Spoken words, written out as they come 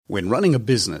When running a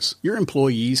business, your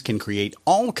employees can create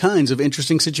all kinds of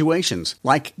interesting situations,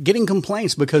 like getting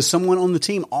complaints because someone on the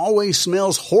team always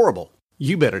smells horrible.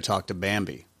 You better talk to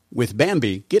Bambi. With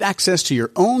Bambi, get access to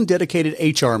your own dedicated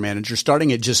HR manager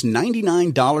starting at just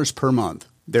 $99 per month.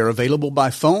 They're available by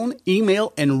phone,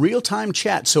 email, and real-time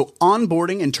chat, so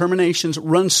onboarding and terminations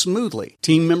run smoothly.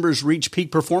 Team members reach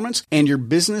peak performance, and your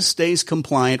business stays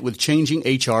compliant with changing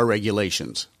HR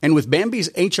regulations. And with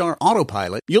Bambi's HR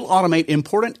Autopilot, you'll automate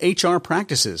important HR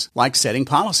practices like setting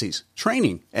policies,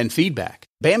 training, and feedback.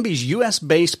 Bambi's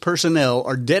U.S.-based personnel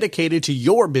are dedicated to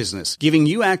your business, giving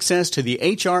you access to the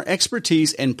HR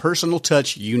expertise and personal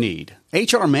touch you need.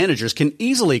 HR managers can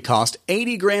easily cost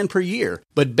 $80,000 per year,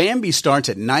 but Bambi starts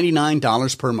at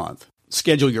 $99 per month.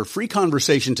 Schedule your free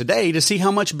conversation today to see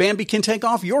how much Bambi can take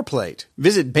off your plate.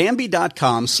 Visit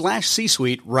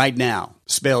Bambi.com/C-Suite right now.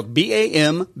 Spelled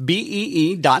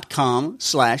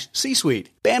BAMBEE.com/C-Suite.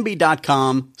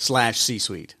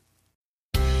 Bambi.com/C-Suite.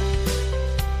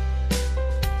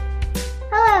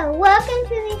 Hello, welcome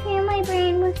to the Family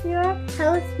Brain with your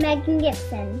host, Megan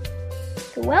Gibson.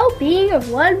 The well-being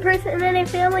of one person in a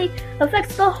family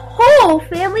affects the whole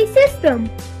family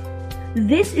system.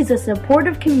 This is a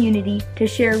supportive community to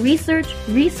share research,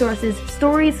 resources,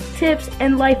 stories, tips,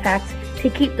 and life hacks to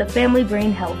keep the family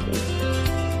brain healthy.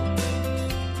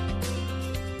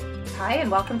 Hi,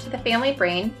 and welcome to the Family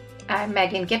Brain. I'm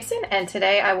Megan Gibson, and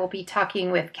today I will be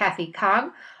talking with Kathy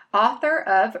Khang, author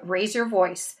of Raise Your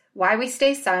Voice, Why We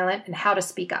Stay Silent and How to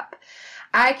Speak Up.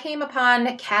 I came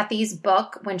upon Kathy's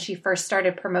book when she first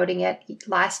started promoting it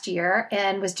last year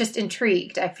and was just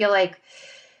intrigued. I feel like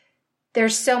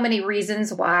there's so many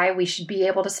reasons why we should be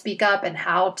able to speak up and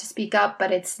how to speak up,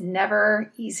 but it's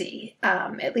never easy.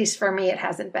 At least for me, it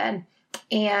hasn't been.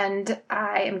 And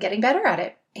I am getting better at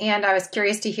it. And I was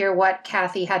curious to hear what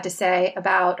Kathy had to say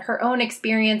about her own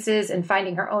experiences and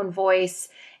finding her own voice.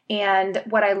 And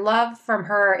what I love from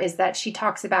her is that she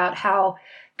talks about how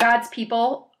God's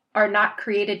people are not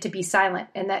created to be silent,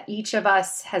 and that each of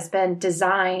us has been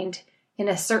designed in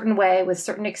a certain way with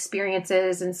certain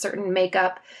experiences and certain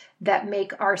makeup that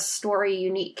make our story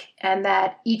unique, and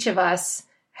that each of us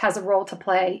has a role to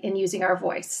play in using our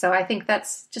voice. So I think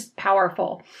that's just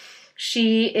powerful.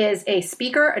 She is a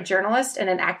speaker, a journalist, and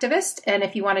an activist. And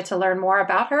if you wanted to learn more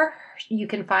about her, you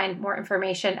can find more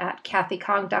information at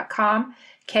kathykhang.com,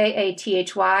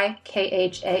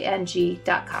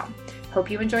 KathyKhang.com. Hope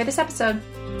you enjoy this episode.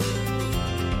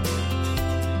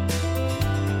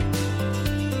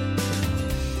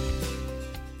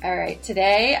 All right,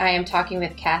 today I am talking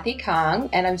with Kathy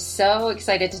Khang, and I'm so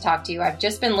excited to talk to you. I've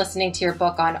just been listening to your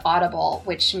book on Audible,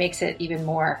 which makes it even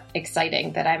more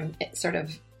exciting that I'm sort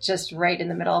of just right in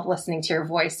the middle of listening to your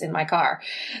voice in my car.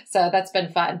 So that's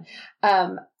been fun.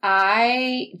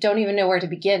 I don't even know where to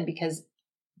begin because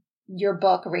your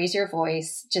book, Raise Your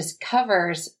Voice, just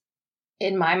covers,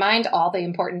 in my mind, all the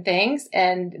important things,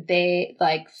 and they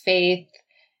like faith,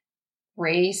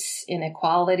 race,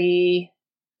 inequality,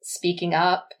 speaking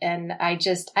up. And I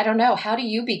don't know, how do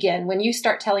you begin when you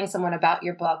start telling someone about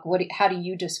your book? How do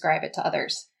you describe it to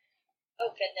others?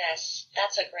 Oh goodness,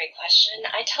 that's a great question.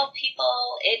 I tell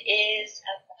people it is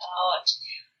about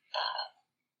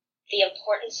the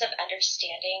importance of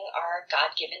understanding our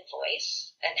God-given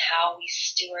voice and how we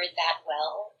steward that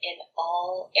well in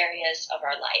all areas of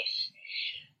our life.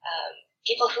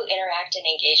 People who interact and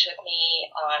engage with me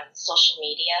on social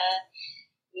media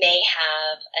may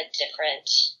have a different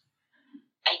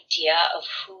idea of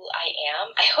who I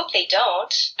am. I hope they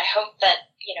don't. I hope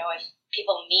that, if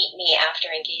people meet me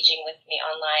after engaging with me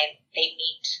online, they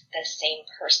meet the same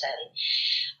person.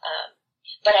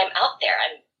 But I'm out there.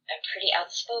 I'm pretty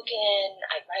outspoken.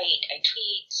 I write, I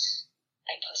tweet,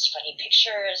 I post funny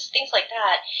pictures, things like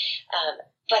that.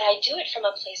 But I do it from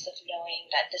a place of knowing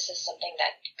that this is something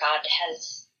that God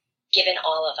has given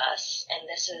all of us. And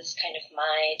this is kind of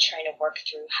my trying to work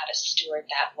through how to steward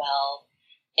that well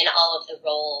in all of the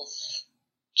roles,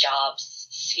 jobs,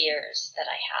 spheres that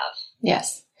I have.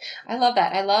 Yes. I love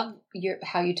that. I love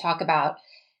how you talk about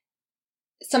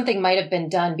something might have been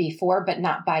done before, but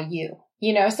not by you.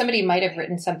 Somebody might have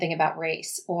written something about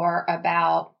race or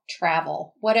about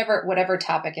travel, whatever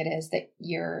topic it is that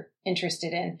you're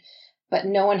interested in, but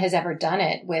no one has ever done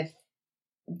it with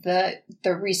the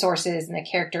resources and the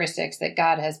characteristics that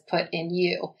God has put in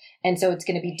you. And so it's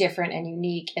going to be different and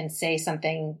unique and say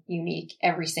something unique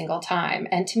every single time.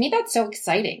 And to me, that's so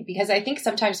exciting because I think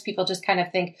sometimes people just kind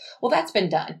of think, well, that's been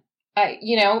done,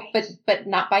 but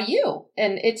not by you.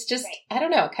 And it's just, I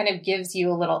don't know, it kind of gives you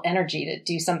a little energy to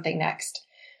do something next.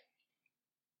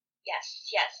 Yes.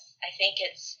 I think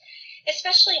it's,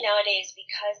 especially nowadays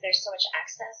because there's so much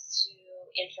access to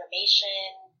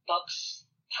information, books,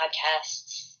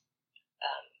 podcasts,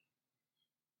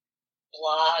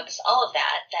 blogs, all of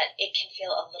that, that it can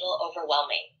feel a little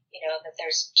overwhelming, that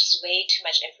there's just way too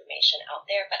much information out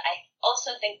there. But I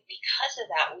also think because of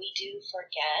that, we do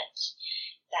forget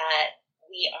that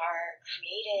we are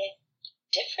created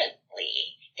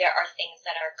differently. There are things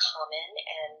that are common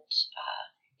and,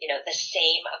 the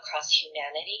same across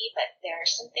humanity, but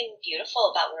there's something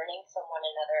beautiful about learning from one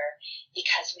another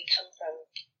because we come from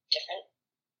different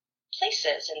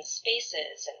places and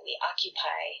spaces and we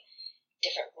occupy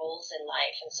different roles in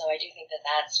life. And so I do think that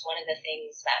that's one of the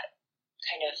things that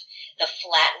kind of the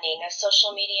flattening of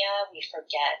social media, we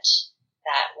forget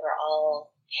that we're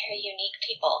all very unique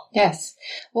people. Yes.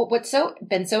 Well, what's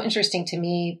been so interesting to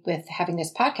me with having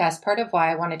this podcast, part of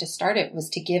why I wanted to start it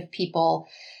was to give people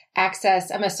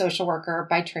access. I'm a social worker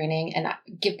by training, and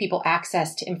give people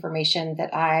access to information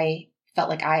that I felt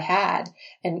like I had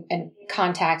and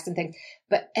contacts and things.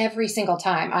 But every single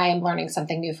time I am learning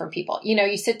something new from people.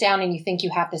 You sit down and you think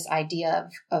you have this idea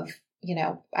of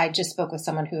I just spoke with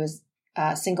someone who is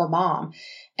a single mom,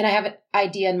 and I have an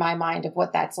idea in my mind of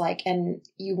what that's like. And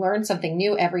you learn something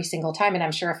new every single time. And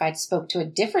I'm sure if I spoke to a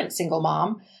different single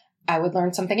mom, I would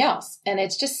learn something else. And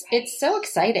it's so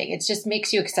exciting. It just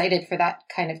makes you excited for that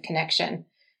kind of connection.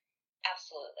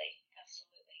 Absolutely.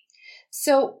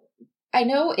 So I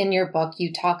know in your book,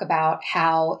 you talk about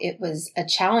how it was a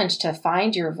challenge to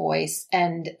find your voice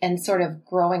and sort of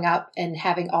growing up and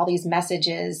having all these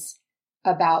messages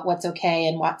about what's okay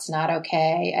and what's not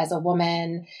okay as a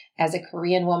woman, as a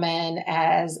Korean woman,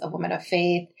 as a woman of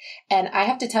faith. And I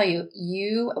have to tell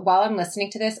you, while I'm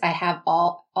listening to this, I have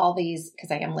all these,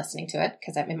 because I am listening to it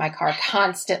because I'm in my car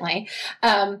constantly.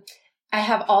 I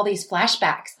have all these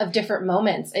flashbacks of different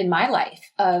moments in my life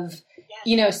of,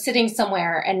 sitting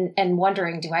somewhere and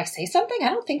wondering, do I say something? I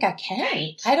don't think I can.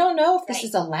 Right. I don't know if this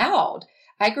is allowed.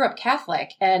 I grew up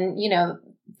Catholic, and,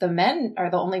 the men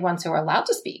are the only ones who are allowed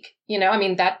to speak.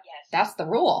 That's the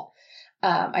rule.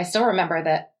 I still remember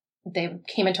that they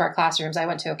came into our classrooms. I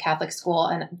went to a Catholic school,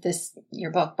 and your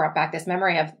book brought back this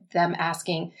memory of them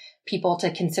asking people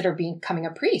to consider becoming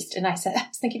a priest. And I was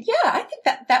thinking, I think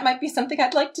that might be something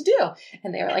I'd like to do.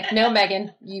 And they were like, no,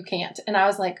 Megan, you can't. And I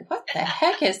was like, what the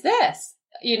heck is this?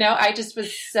 I just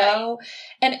was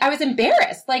and I was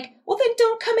embarrassed. Like, well, then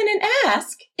don't come in and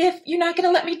ask if you're not going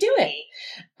to let me do it.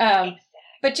 Exactly.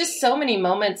 But just so many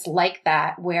moments like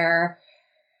that where,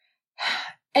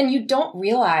 and you don't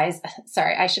realize,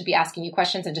 sorry, I should be asking you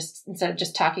questions and just, instead of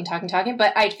just talking.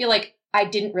 But I feel like I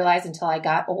didn't realize until I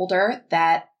got older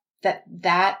that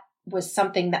was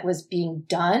something that was being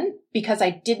done because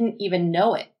I didn't even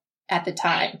know it at the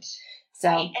time. Right. So,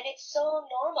 right. And it's so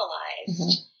normalized.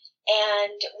 Mm-hmm.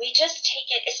 And we just take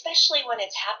it, especially when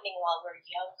it's happening while we're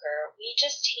younger, we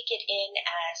just take it in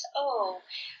as,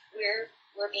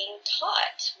 we're being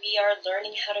taught. We are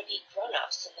learning how to be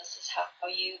grown-ups, and this is how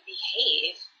you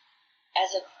behave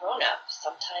as a grown-up.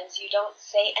 Sometimes you don't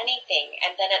say anything,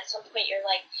 and then at some point you're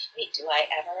like, wait, do I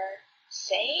ever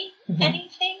say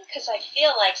anything? Because I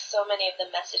feel like so many of the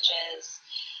messages,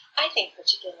 I think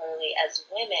particularly as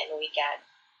women, we get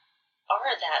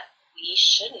are that we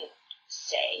shouldn't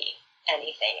say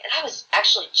anything. And I was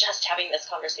actually just having this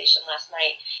conversation last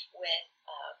night with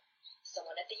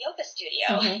someone at the yoga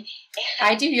studio. Mm-hmm.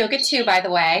 I do yoga too, by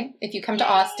the way. If you come to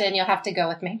Austin, you'll have to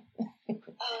go with me. Oh,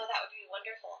 that would be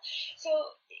wonderful. So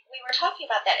we were talking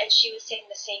about that, and she was saying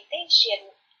the same thing. She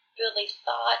hadn't really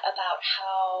thought about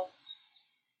how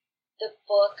the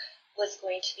book was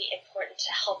going to be important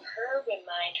to help her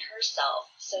remind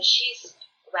herself. So she's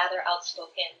rather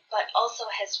outspoken, but also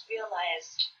has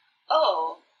realized,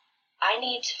 I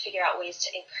need to figure out ways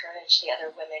to encourage the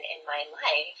other women in my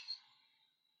life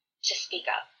to speak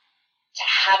up, to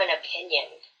have an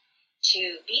opinion,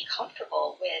 to be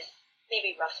comfortable with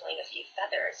maybe ruffling a few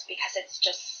feathers, because it's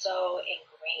just so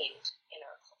ingrained in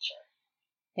our culture.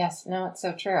 Yes, no, it's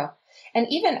so true. And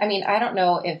even, I don't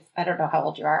know how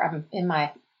old you are. I'm in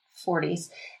my 40s,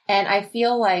 and I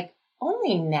feel like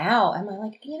only now am I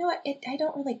like, you know what, I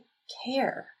don't really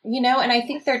care, and I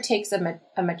think there takes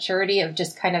a maturity of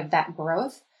just kind of that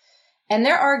growth. And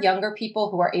there are younger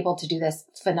people who are able to do this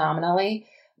phenomenally.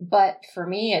 But for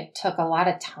me, it took a lot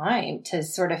of time to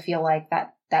sort of feel like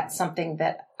that's something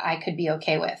that I could be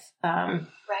okay with. Right.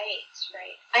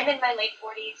 I'm in my late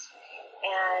 40s,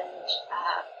 and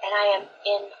I am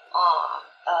in awe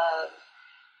of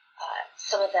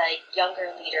some of the younger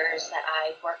leaders that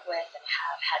I work with and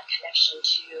have had connection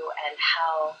to, and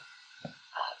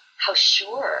how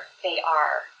sure they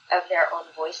are of their own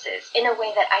voices in a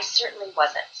way that I certainly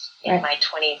wasn't in my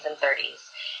 20s and 30s.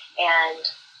 And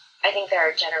I think there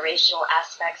are generational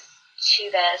aspects to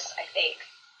this. I think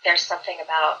there's something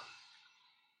about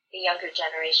the younger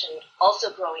generation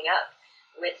also growing up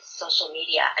with social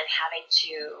media and having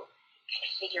to kind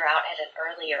of figure out at an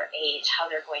earlier age how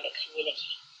they're going to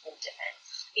communicate in different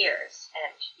spheres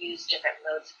and use different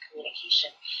modes of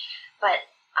communication. But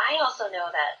I also know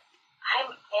that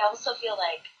I also feel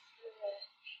like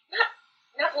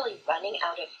not really running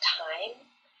out of time,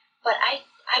 but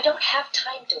I don't have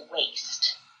time to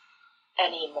waste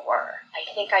anymore.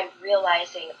 I think I'm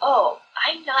realizing,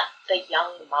 I'm not the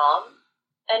young mom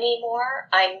anymore.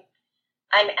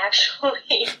 I'm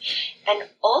actually an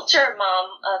older mom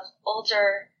of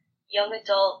older young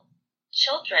adult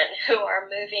children who are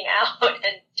moving out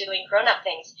and doing grown-up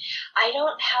things. I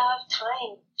don't have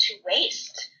time to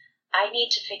waste. I need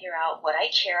to figure out what I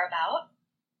care about,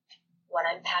 what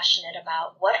I'm passionate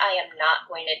about, what I am not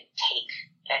going to take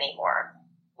anymore,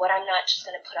 what I'm not just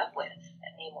going to put up with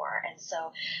anymore. And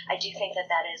so I do think that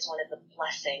that is one of the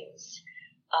blessings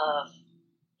of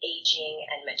aging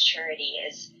and maturity,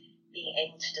 is being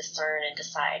able to discern and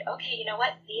decide, okay, you know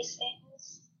what, these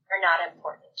things are not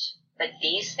important, but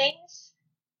these things,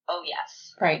 oh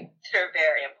yes. Right. They're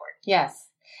very important. Yes.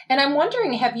 And I'm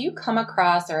wondering, have you come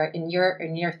across, or in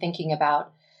your thinking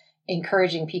about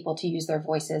encouraging people to use their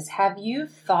voices, have you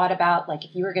thought about, like,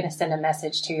 if you were going to send a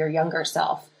message to your younger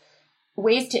self,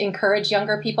 ways to encourage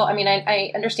younger people? I mean,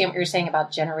 I understand what you're saying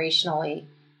about generationally,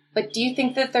 but do you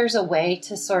think that there's a way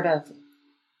to sort of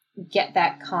get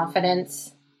that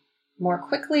confidence more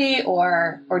quickly,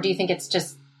 or do you think it's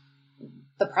just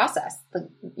the process?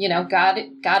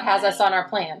 God has us on our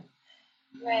plan.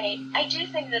 Right. I do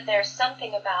think that there's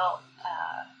something about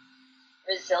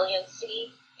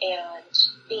resiliency and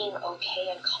being okay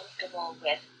and comfortable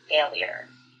with failure.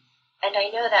 And I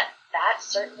know that that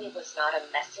certainly was not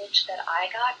a message that I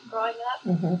got growing up.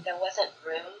 Mm-hmm. There wasn't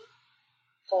room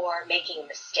for making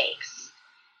mistakes.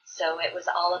 So it was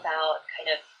all about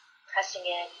kind of pressing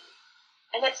in.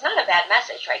 And it's not a bad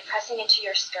message, right? Pressing into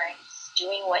your strengths,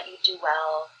 doing what you do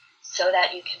well so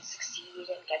that you can succeed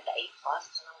and get the A+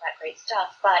 and all that great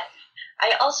stuff. But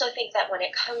I also think that when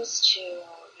it comes to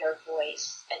your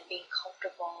voice and being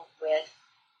comfortable with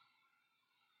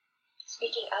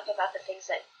speaking up about the things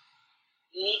that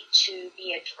need to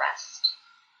be addressed,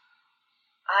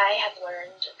 I have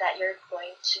learned that you're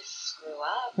going to screw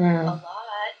up a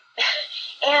lot.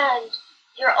 And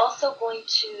you're also going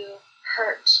to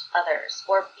hurt others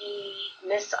or be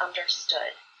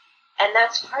misunderstood. And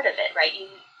that's part of it, right?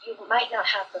 You might not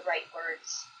have the right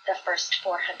words the first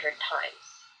 400 times.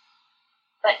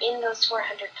 But in those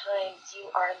 400 times, you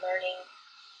are learning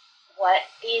what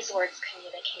these words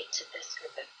communicate to this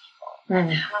group of people and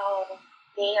how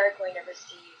they are going to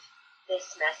receive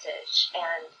this message.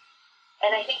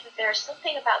 And I think that there's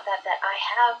something about that I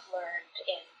have learned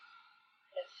in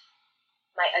kind of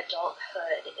my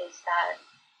adulthood, is that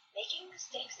making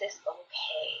mistakes is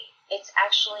okay. It's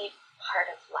actually part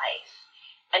of life.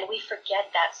 And we forget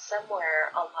that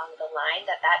somewhere along the line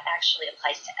that actually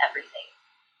applies to everything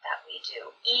that we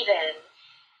do. Even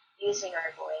using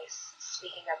our voice,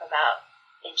 speaking up about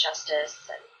injustice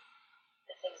and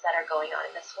the things that are going on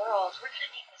in this world, we're going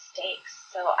to make mistakes.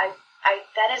 So I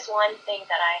that is one thing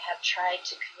that I have tried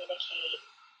to communicate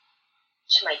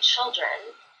to my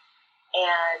children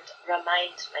and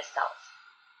remind myself.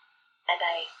 And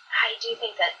I do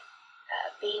think that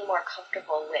being more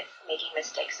comfortable with making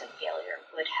mistakes and failure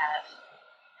would have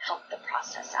helped the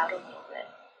process out a little bit.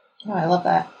 Oh, I love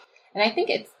that. And I think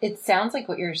it sounds like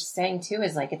what you're saying too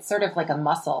is like, it's sort of like a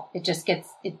muscle. It just gets,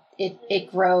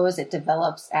 it grows, it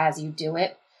develops as you do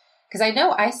it. Because I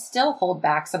know I still hold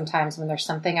back sometimes when there's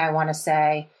something I want to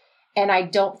say, and I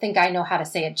don't think I know how to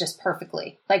say it just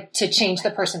perfectly, like to change the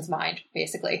person's mind,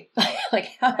 basically.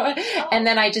 Like, and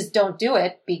then I just don't do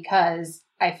it because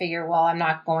I figure, well, I'm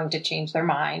not going to change their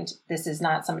mind. This is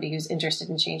not somebody who's interested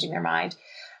in changing their mind.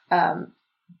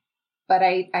 But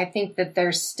I think that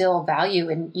there's still value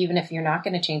in, even if you're not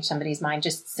going to change somebody's mind,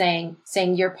 just saying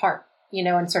your part,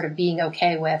 and sort of being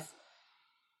okay with,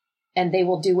 and they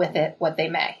will do with it what they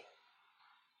may.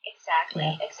 Exactly,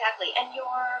 Yeah. exactly. And your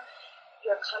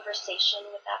conversation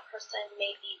with that person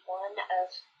may be one of,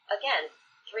 again,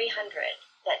 300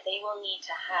 that they will need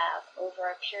to have over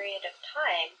a period of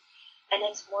time. And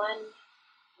it's one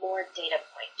more data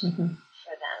point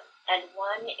for them. And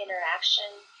one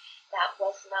interaction that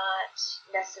was not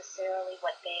necessarily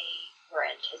what they were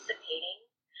anticipating.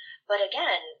 But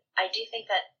again, I do think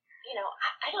that,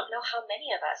 I don't know how many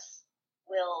of us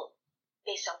will,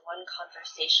 based on one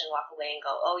conversation, walk away and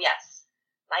go, oh yes,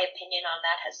 my opinion on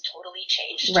that has totally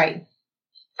changed. Right.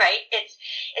 right?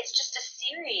 It's just a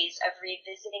series of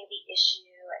revisiting the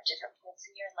issue at different points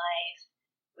in your life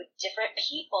with different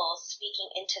people speaking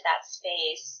into that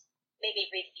space, maybe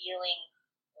revealing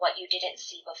what you didn't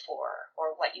see before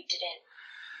or what you didn't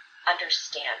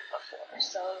understand before.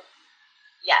 So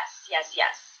yes.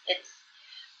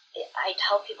 I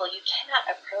tell people you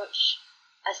cannot approach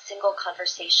a single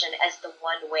conversation as the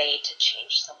one way to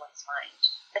change someone's mind.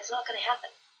 It's not going to happen.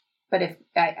 But if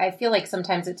I feel like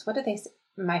sometimes it's, what do they say?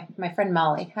 My friend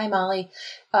Molly, hi Molly,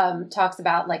 talks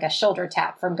about like a shoulder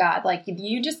tap from God. Like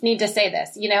you just need to say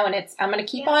this, and I'm going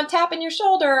to keep on tapping your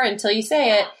shoulder until you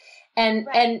say it. And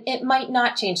it might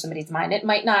not change somebody's mind. It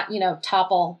might not,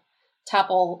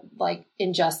 topple like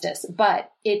injustice,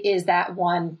 but it is that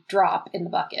one drop in the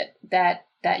bucket that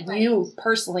you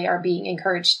personally are being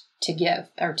encouraged to give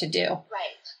or to do.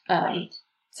 Right.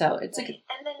 So it's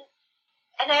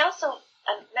and I also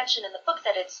mentioned in the book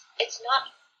that it's not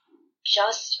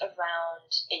just around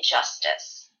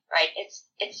injustice, right?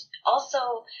 It's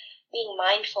also being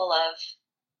mindful of,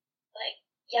 like,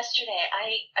 yesterday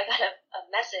I got a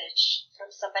message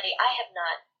from somebody I have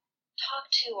not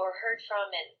talked to or heard from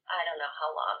in I don't know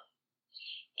how long.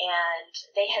 And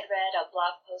they had read a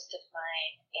blog post of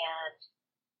mine and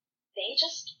they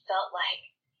just felt like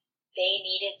they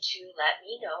needed to let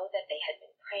me know that they had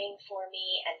been praying for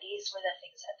me and these were the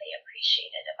things that they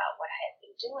appreciated about what I had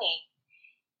been doing.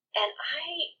 And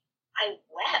I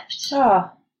wept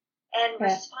and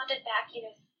responded back,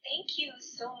 thank you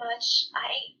so much.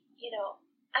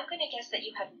 I'm going to guess that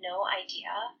you have no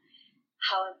idea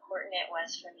how important it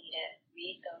was for me to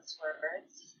read those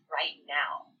words right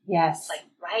now. Yes. Like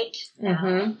right now.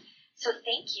 Mm-hmm. So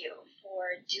thank you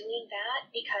for doing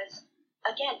that because,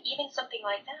 again, even something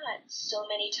like that, so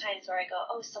many times where I go,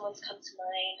 oh, someone's come to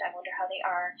mind. I wonder how they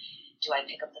are. Do I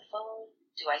pick up the phone?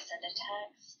 Do I send a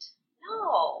text?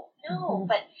 No. Mm-hmm.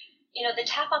 But, the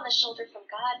tap on the shoulder from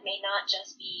God may not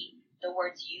just be the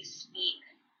words you speak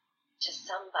to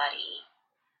somebody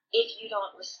if you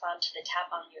don't respond to the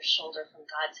tap on your shoulder from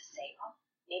God to say, oh,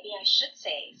 maybe I should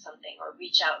say something or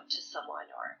reach out to someone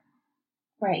or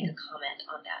make a comment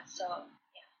on that. So,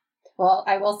 yeah. Well,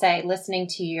 I will say listening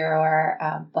to your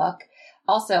book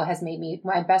also has made me,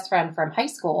 my best friend from high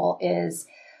school is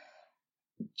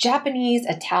Japanese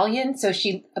Italian. So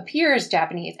she appears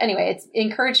Japanese. Anyway, it's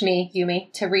encouraged me,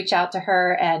 Yumi, to reach out to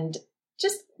her and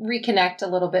just reconnect a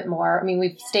little bit more. I mean,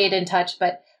 we've stayed in touch,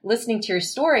 but listening to your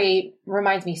story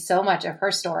reminds me so much of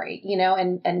her story,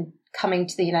 and coming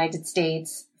to the United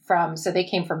States so they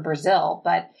came from Brazil,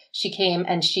 but she came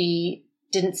and she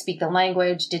didn't speak the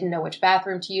language, didn't know which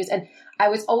bathroom to use. And I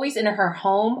was always in her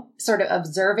home, sort of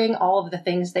observing all of the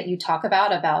things that you talk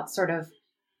about sort of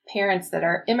parents that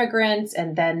are immigrants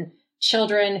and then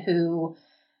children who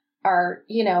are,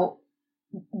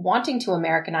 wanting to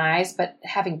Americanize, but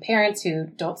having parents who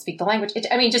don't speak the language.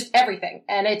 Just everything.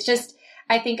 And it's just,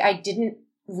 I think I didn't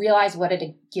realize what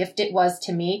a gift it was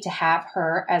to me to have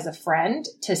her as a friend,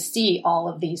 to see all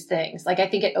of these things. Like, I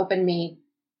think it opened me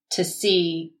to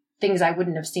see things I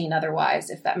wouldn't have seen otherwise,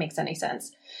 if that makes any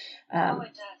sense. It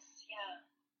does.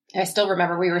 Yeah. I still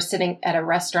remember we were sitting at a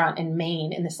restaurant in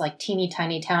Maine, in this like teeny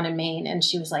tiny town in Maine. And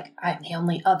she was like, I'm the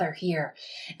only other here.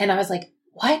 And I was like,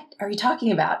 what are you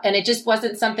talking about? And it just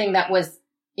wasn't something that was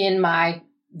in my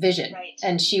vision. Right.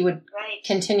 And she would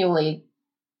continually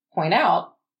point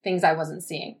out things I wasn't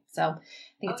seeing. So I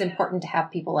think it's important to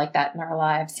have people like that in our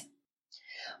lives.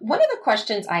 One of the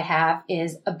questions I have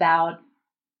is about,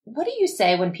 what do you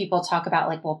say when people talk about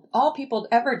like, well, all people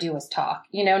ever do is talk,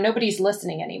 nobody's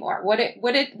listening anymore. What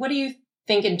do you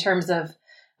think in terms of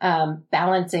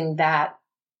balancing that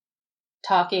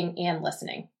talking and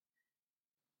listening?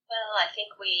 Well, I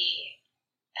think we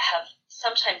have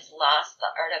sometimes lost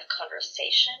the art of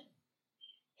conversation,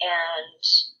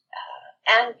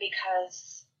 and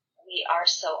because we are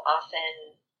so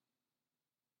often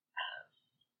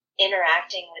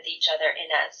interacting with each other in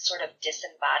a sort of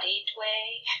disembodied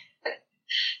way.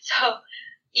 So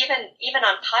even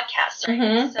on podcasts, right?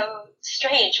 It's so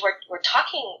strange. We're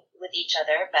talking with each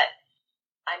other, but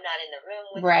I'm not in the room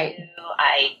with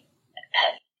you.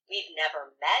 We've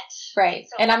never met. Right.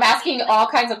 So and I'm asking all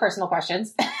kinds of personal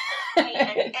questions. Right.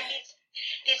 And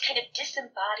these kind of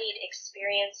disembodied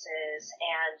experiences,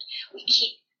 and we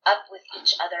keep up with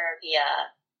each other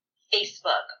via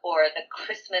Facebook or the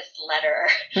Christmas letter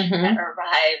that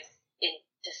arrives in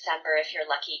December, if you're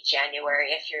lucky,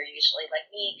 January, if you're usually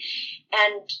like me.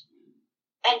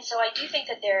 And so I do think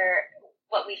that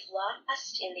what we've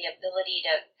lost in the ability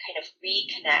to kind of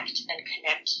reconnect and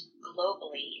connect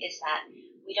globally is that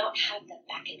we don't have the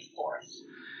back and forth,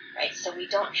 right? So we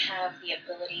don't have the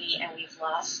ability, and we've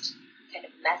lost kind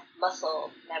of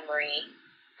muscle memory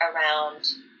around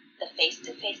the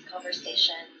face-to-face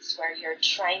conversations where you're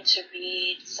trying to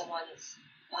read someone's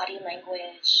body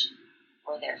language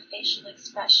or their facial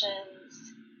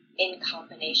expressions in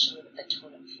combination with the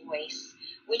tone of voice,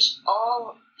 which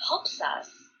all helps us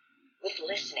with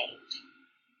listening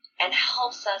and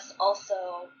helps us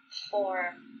also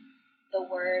form the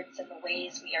words and the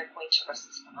ways we are going to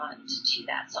respond to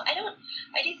that. So I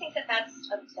do think that that's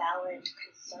a valid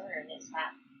concern, is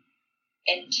that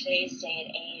in today's day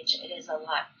and age, it is a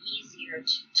lot easier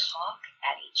to talk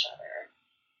at each other,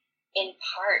 in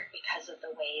part because of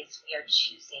the ways we are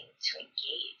choosing to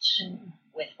engage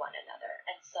with one another.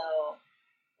 And so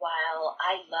while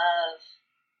I love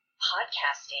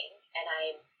podcasting, and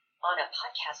I'm on a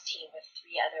podcast team with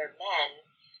 3 other men,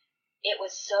 it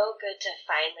was so good to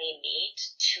finally meet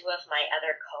 2 of my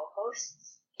other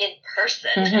co-hosts in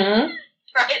person,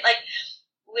 right? Like,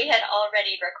 we had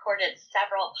already recorded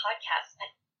several podcasts,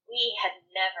 but we had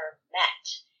never met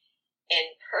in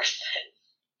person.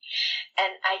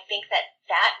 And I think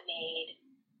that made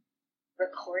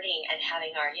recording and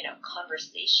having our,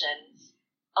 conversations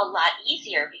a lot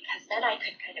easier, because then I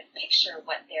could kind of picture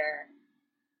what they're,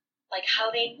 like,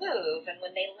 how they move, and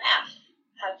when they laugh,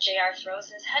 how JR throws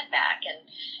his head back. And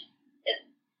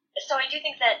so I do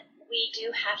think that we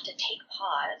do have to take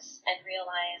pause and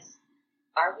realize,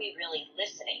 are we really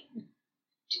listening?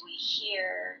 Do we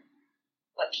hear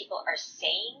what people are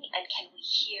saying, and can we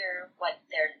hear what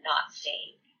they're not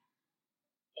saying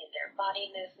in their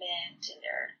body movement, in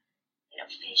their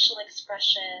facial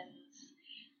expressions?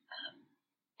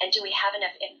 And do we have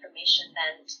enough information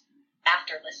then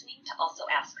after listening to also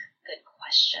ask good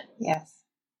questions? Yes.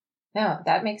 No,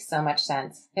 that makes so much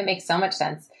sense. It makes so much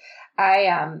sense. I,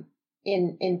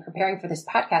 in preparing for this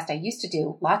podcast, I used to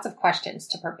do lots of questions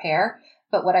to prepare.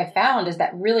 But what I found is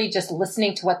that really just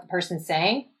listening to what the person's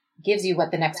saying gives you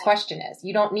what the next question is.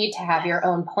 You don't need to have your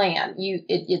own plan.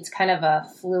 It's kind of a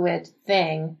fluid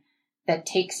thing that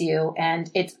takes you, and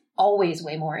it's always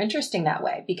way more interesting that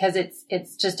way, because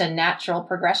it's just a natural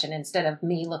progression instead of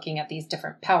me looking at these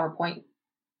different PowerPoint,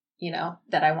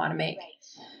 that I want to make.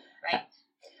 Right.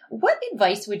 What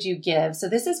advice would you give? So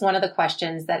this is one of the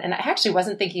questions that, and I actually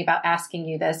wasn't thinking about asking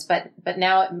you this, but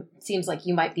now it seems like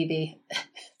you might be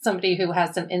somebody who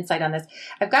has some insight on this.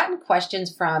 I've gotten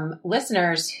questions from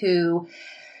listeners who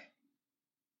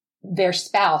their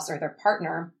spouse or their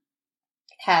partner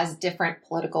has different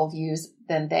political views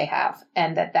than they have,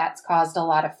 and that's caused a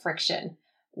lot of friction.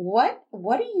 What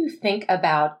do you think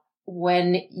about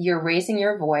when you're raising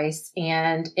your voice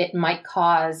and it might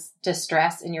cause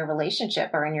distress in your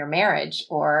relationship or in your marriage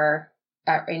or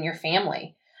in your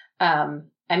family? I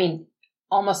mean,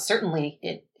 almost certainly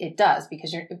it does,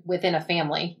 because you're within a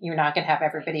family, you're not going to have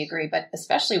everybody agree, but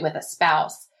especially with a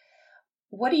spouse.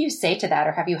 What do you say to that?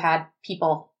 Or have you had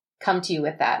people come to you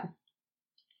with that?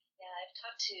 Yeah, I've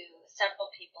talked to several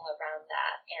people around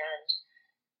that, and,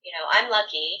 I'm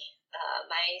lucky.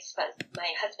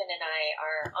 My husband and I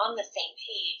are on the same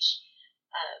page,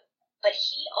 but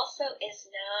he also is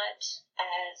not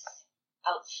as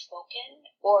outspoken,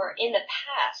 or in the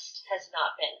past has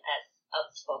not been as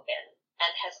outspoken,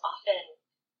 and has often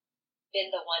been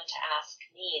the one to ask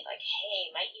me, like, hey,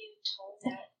 might you tone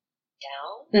that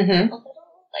down a little?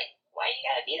 Like, why you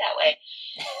gotta be that way?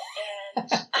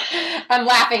 And I'm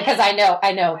laughing because I know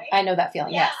that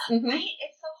feeling. Yeah, yes. Mm-hmm. Right?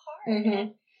 It's so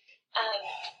hard.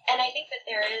 And I think that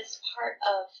there is part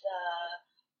of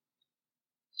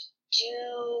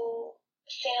do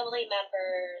family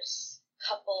members,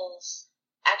 couples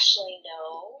actually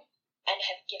know and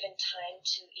have given time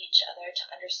to each other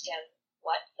to understand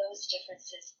what those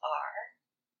differences are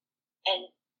and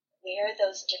where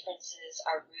those differences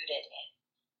are rooted in.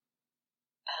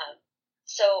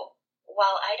 So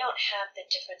while I don't have the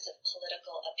difference of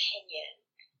political opinion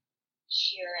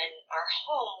here in our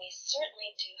home, we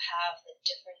certainly do have the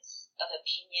difference of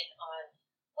opinion on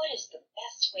what is the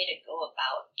best way to go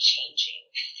about changing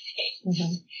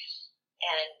things,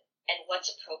 and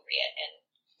what's appropriate, and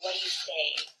what do you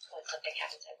say when something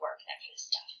happens at work, that kind of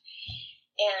stuff.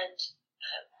 And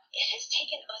it has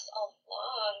taken us a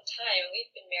long time.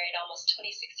 We've been married almost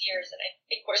 26 years, and I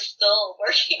think we're still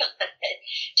working on it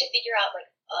to figure out,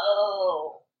 like,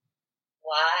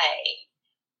 why?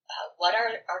 What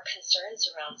are our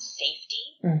concerns around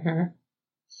safety,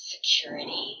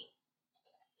 security?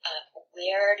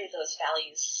 Where do those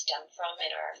values stem from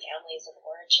in our families of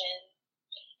origin?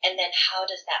 And then how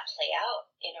does that play out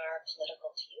in our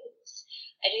political views?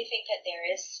 I do think that there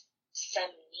is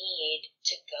some need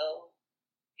to go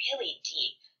really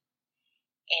deep.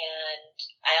 And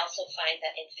I also find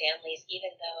that in families,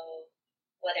 even though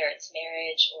whether it's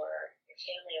marriage or your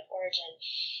family of origin,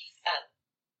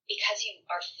 because you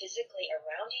are physically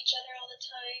around each other all the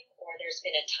time, or there's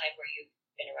been a time where you've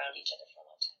been around each other for a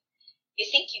long time, you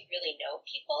think you really know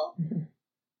people,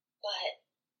 but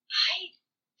I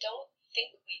don't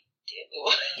think we do.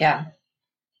 Yeah.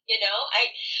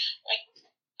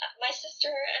 My sister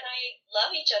and I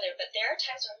love each other, but there are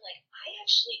times where I'm like, I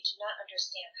actually do not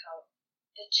understand how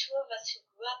the two of us who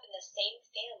grew up in the same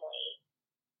family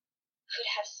could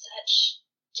have such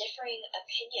differing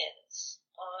opinions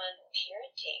on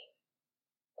parenting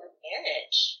or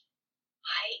marriage.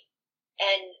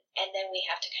 And then we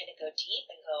have to kind of go deep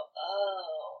and go,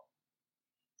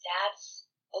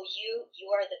 you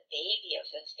are the baby of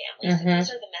this family. So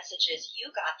these are the messages you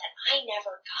got that I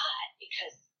never got,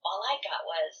 because all I got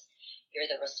was, you're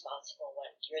the responsible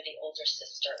one. You're the older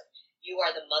sister. You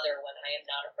are the mother when I am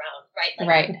not around, right?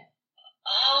 Right.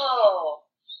 Oh.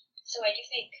 So I do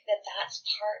think that that's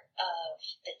part of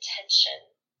the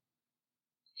tension.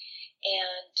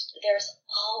 And there's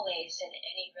always, in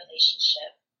any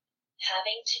relationship,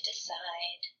 having to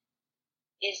decide,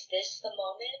 is this the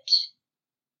moment?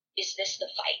 Is this the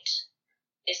fight?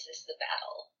 Is this the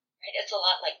battle? Right? It's a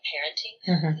lot like parenting.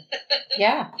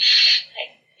 Yeah.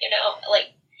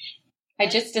 Like I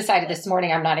just decided this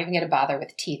morning I'm not even going to bother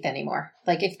with teeth anymore.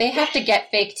 Like, if they have to get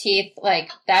fake teeth,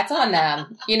 like, that's on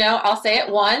them. I'll say it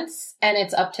once and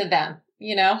it's up to them,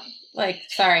 Like,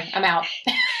 sorry, I'm out.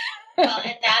 Well,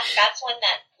 and that's one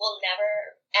that will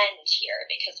never end here,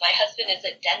 because my husband is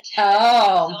a dentist.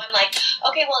 Oh. So I'm like,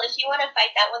 okay, well, if you want to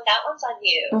fight that one's on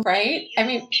you. Right?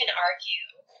 You can argue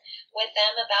with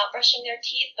them about brushing their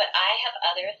teeth, but I have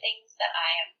other things that I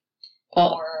am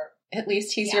more... At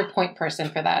least he's your point person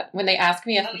for that. When they ask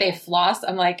me if they floss,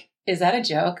 I'm like, is that a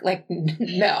joke? Like,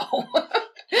 no.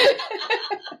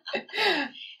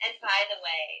 And by the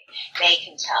way, they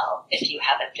can tell if you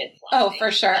haven't been flossing. Oh,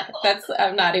 for sure.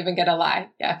 I'm not even going to lie.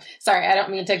 Yeah. Sorry, I don't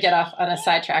mean to get off on a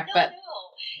sidetrack, but.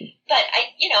 No. But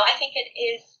I think it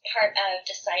is part of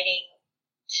deciding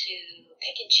to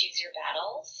pick and choose your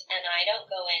battles. And I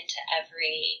don't go into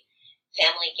every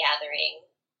family gathering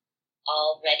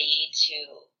all ready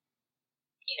to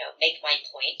make my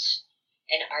point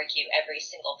and argue every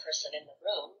single person in the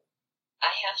room.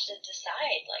 I have to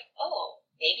decide,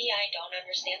 maybe I don't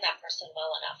understand that person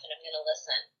well enough, and I'm going to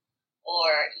listen.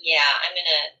 Or,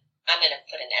 I'm going to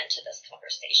put an end to this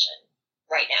conversation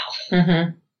right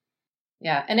now.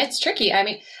 Yeah, and it's tricky. I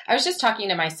mean, I was just talking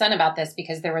to my son about this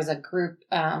because there was a group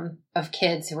of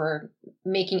kids who were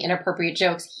making inappropriate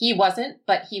jokes. He wasn't,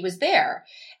 but he was there.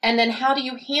 And then how do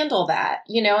you handle that?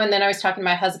 And then I was talking to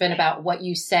my husband about what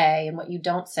you say and what you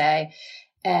don't say.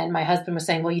 And my husband was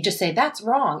saying, well, you just say that's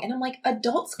wrong. And I'm like,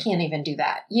 adults can't even do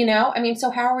that. So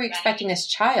how are we expecting this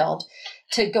child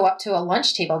to go up to a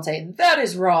lunch table and say, that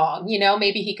is wrong?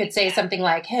 Maybe he could say something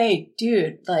like, hey,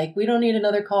 dude, like, we don't need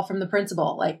another call from the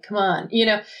principal. Like, come on,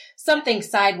 something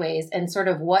sideways, and sort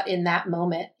of what in that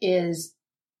moment is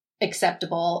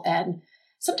acceptable. And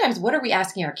sometimes what are we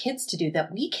asking our kids to do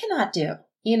that we cannot do?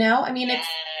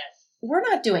 We're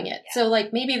not doing it. So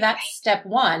maybe that's step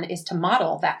one, is to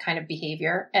model that kind of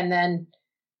behavior and then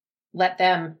let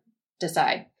them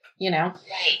decide,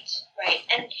 Right.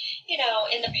 And,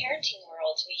 in the parenting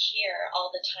world, we hear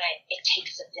all the time, it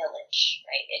takes a village,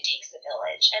 right? It takes a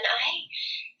village. And I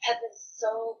have been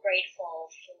so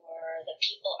grateful for the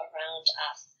people around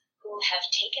us who have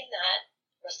taken that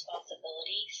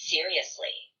responsibility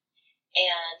seriously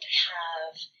and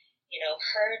have,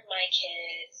 heard my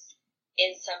kids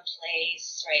in some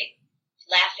place, right,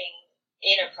 laughing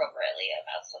inappropriately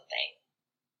about something,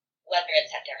 whether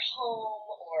it's at their home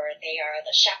or they are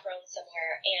the chaperone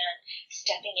somewhere, and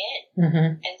stepping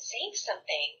in and saying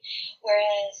something.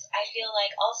 Whereas I feel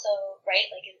like also, right,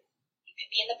 like you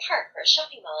could be in the park or a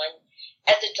shopping mall, and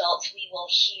as adults we will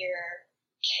hear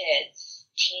kids,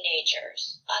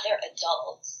 teenagers, other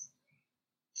adults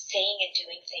saying and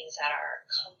doing things that are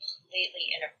completely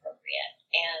inappropriate.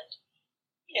 And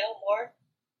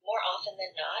more often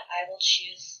than not, I will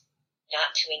choose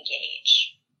not to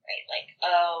engage, right? Like,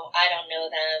 oh, I don't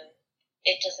know them.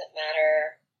 It doesn't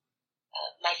matter.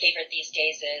 My favorite these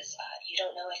days is, you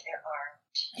don't know if they're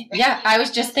armed. Right? Yeah, I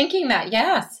was just thinking that,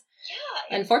 yes.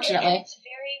 Yeah. Unfortunately. It's a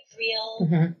very real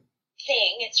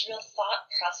thing. It's a real thought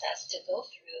process to go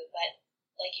through. But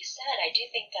like you said, I do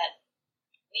think that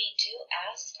we do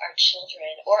ask our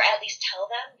children, or at least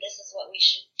tell them, this is what we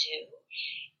should do.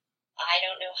 I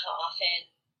don't know how often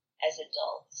as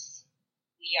adults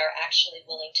we are actually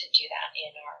willing to do that in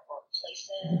our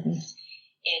workplaces,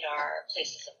 in our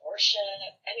places of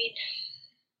worship. I mean,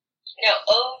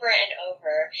 over and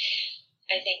over,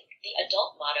 I think the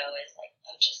adult motto is like,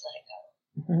 oh, just let it go.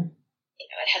 Mm-hmm. You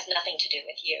know, it has nothing to do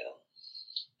with you.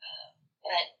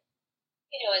 But,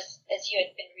 you know, as you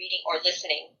had been reading or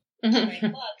listening to my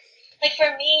book, like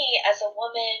for me, as a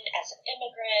woman, as an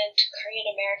immigrant, Korean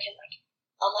American, like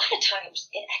a lot of times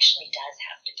it actually does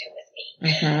have to do with me.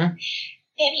 Mm-hmm.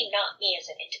 Maybe not me as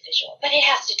an individual, but it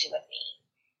has to do with me.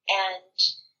 And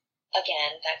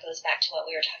again, that goes back to what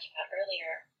we were talking about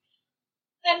earlier.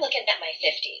 I'm looking at my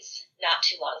 50s, not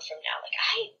too long from now. Like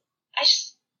I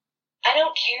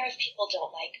don't care if people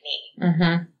don't like me.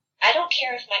 Mm-hmm. I don't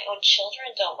care if my own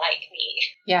children don't like me.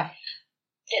 Yeah. I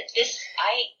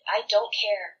don't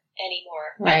care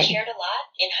anymore. Right. I cared a lot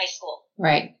in high school.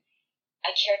 Right.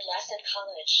 I cared less in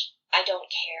college. I don't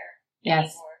care Yes.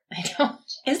 anymore. I know.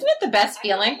 Isn't it the best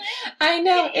feeling? I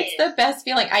know. It's the best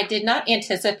feeling. I did not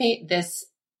anticipate this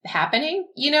happening,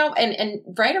 you know, and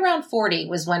right around 40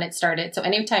 was when it started. So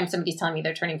anytime somebody's telling me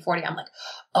they're turning 40, I'm like,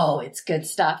 oh, it's good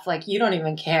stuff. Like, you don't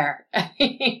even care.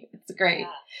 It's great.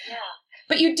 Yeah.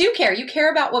 But you do care. You care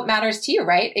about what matters to you,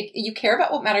 right? You care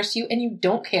about what matters to you, and you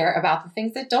don't care about the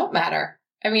things that don't matter.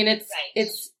 I mean,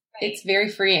 it's very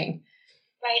freeing.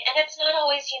 Right. And it's not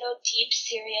always, you know, deep,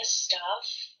 serious stuff.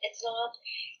 It's not,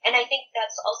 and I think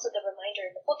that's also the reminder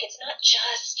in the book. It's not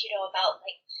just, you know, about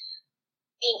like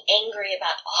being angry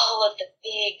about all of the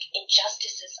big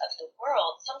injustices of the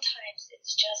world. Sometimes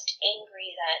it's just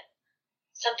angry that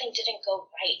something didn't go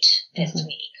right this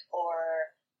week, or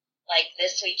like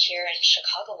this week here in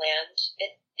Chicagoland,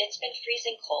 it's been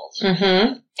freezing cold.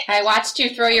 Mm-hmm. I watched you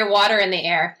throw your water in the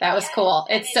air. That was cool.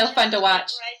 It's so fun to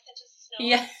watch.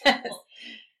 Yes.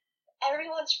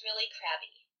 Everyone's really crabby.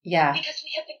 Yeah. Because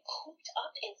we have been cooped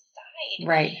up inside.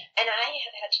 Right. And I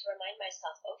have had to remind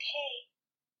myself, okay,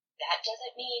 that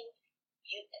doesn't mean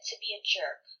you get to be a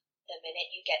jerk the minute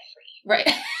you get free. Right.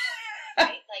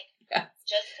 Right? Like,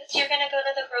 just because you're going to go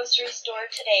to the grocery store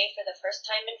today for the first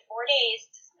time in 4 days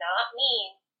does not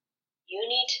mean you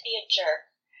need to be a jerk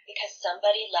because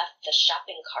somebody left the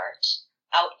shopping cart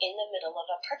out in the middle of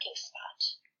a parking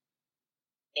spot.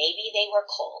 Maybe they were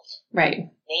cold. Right.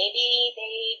 Maybe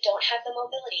they don't have the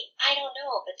mobility. I don't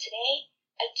know. But today,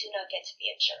 I do not get to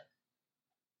be a jerk.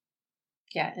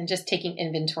 Yeah, and just taking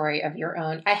inventory of your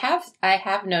own. I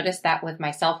have noticed that with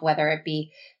myself, whether it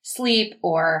be sleep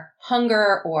or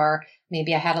hunger, or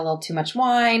maybe I had a little too much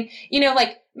wine. You know,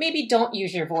 like maybe don't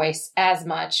use your voice as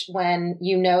much when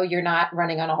you know you're not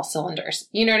running on all cylinders.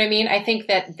 You know what I mean? I think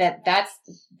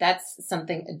that's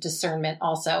something, discernment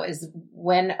also, is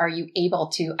when are you able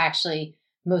to actually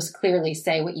most clearly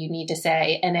say what you need to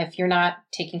say. And if you're not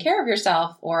taking care of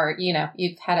yourself, or, you know,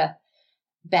 you've had a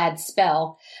bad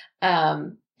spell,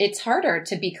 it's harder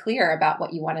to be clear about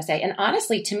what you want to say. And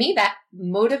honestly, to me, that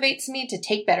motivates me to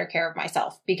take better care of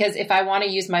myself, because if I want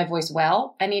to use my voice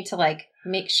well, I need to like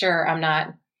make sure I'm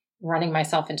not running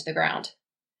myself into the ground,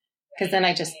 because then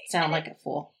I just sound like a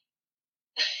fool.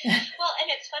 Well, and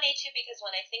it's funny too, because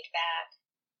when I think back,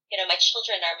 you know, my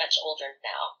children are much older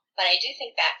now, but I do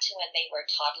think back to when they were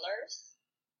toddlers,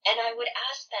 and I would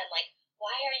ask them, like,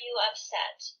 why are you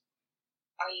upset?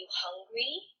 Are you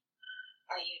hungry?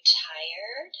 Are you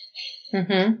tired?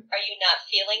 Mm-hmm. Are you not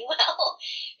feeling well?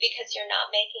 Because you're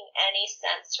not making any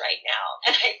sense right now.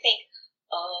 And I think,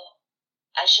 oh,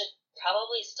 I should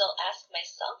probably still ask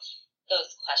myself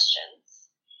those questions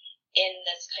in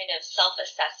this kind of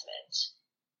self-assessment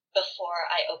before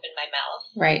I open my mouth.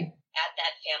 Right. At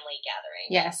that family gathering.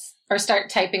 Yes. Or start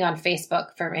typing on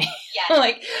Facebook for me. Yes.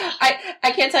 Like,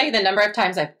 I can't tell you the number of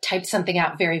times I've typed something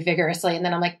out very vigorously, and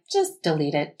then I'm like, just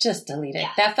delete it. Just delete it.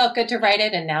 Yeah. That felt good to write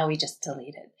it, and now we just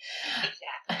delete it.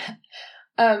 Exactly.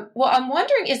 Well, I'm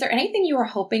wondering, is there anything you were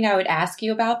hoping I would ask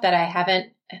you about that I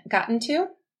haven't gotten to?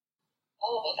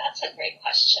 Oh, that's a great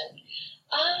question.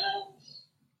 I'm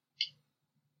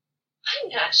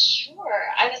not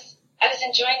sure. I was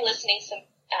enjoying listening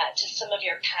to some of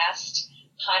your past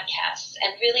podcasts,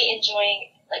 and really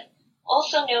enjoying, like,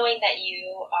 also knowing that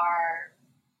you are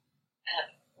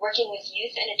working with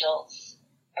youth and adults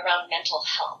around mental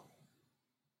health,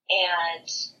 and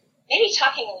maybe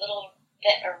talking a little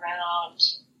bit around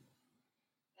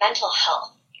mental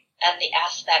health and the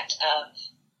aspect of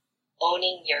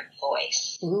owning your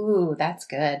voice. Ooh, that's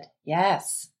good.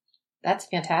 Yes. That's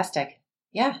fantastic.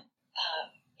 Yeah.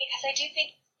 Because I do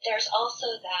think there's also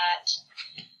that,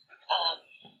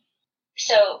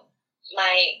 so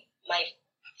my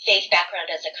faith background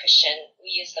as a Christian, we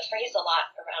use the phrase a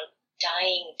lot around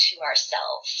dying to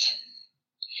ourselves,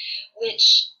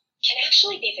 which can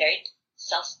actually be very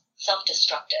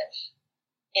self-destructive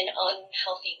in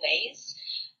unhealthy ways.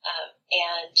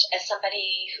 And as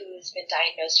somebody who's been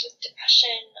diagnosed with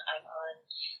depression, I'm on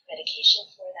medication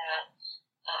for that.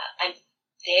 I'm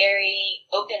very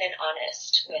open and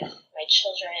honest with my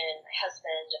children, my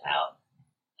husband about,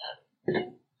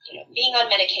 being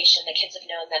on medication. The kids have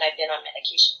known that I've been on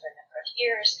medication for a number of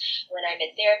years. When I'm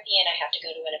in therapy and I have to go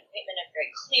to an appointment, I'm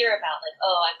very clear about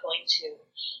I'm going to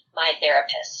my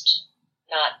therapist,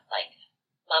 not like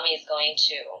mommy is going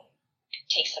to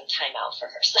take some time out for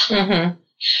herself. Mm-hmm.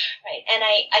 Right. And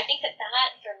I think that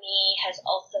for me has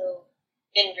also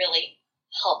been really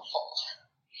helpful,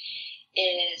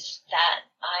 is that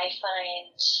I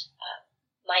find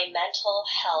my mental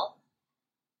health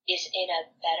is in a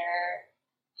better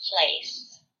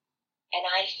place, and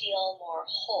I feel more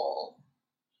whole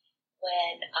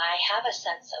when I have a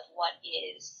sense of what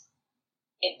is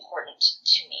important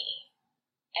to me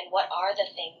and what are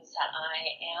the things that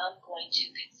I am going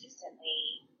to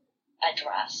consistently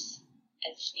address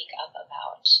and speak up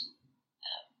about.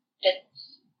 That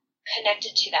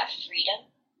connected to that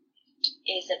freedom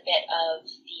is a bit of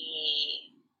the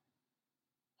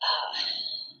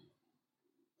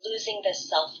losing the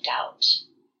self-doubt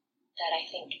that I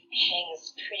think hangs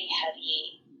pretty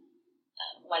heavy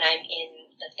when I'm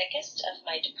in the thickest of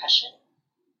my depression,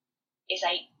 is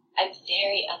I'm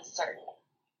very uncertain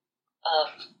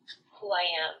of who I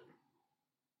am,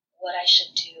 what I should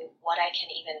do, what I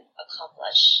can even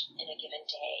accomplish in a given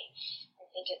day. I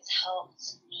think it's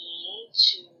helped me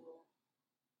to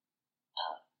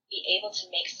be able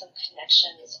to make some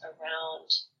connections around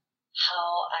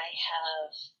how I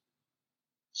have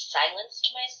silenced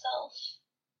myself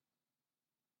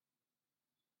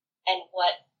and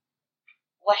what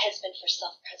has been for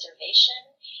self-preservation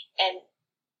and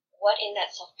what in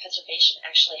that self-preservation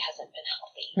actually hasn't been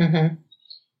healthy. Mm-hmm.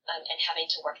 And having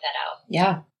to work that out.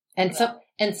 Yeah.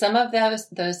 And some of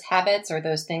those habits or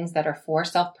those things that are for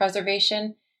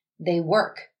self-preservation, they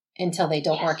work until they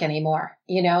don't work anymore,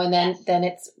 and then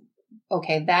it's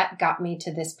okay. That got me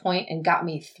to this point and got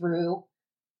me through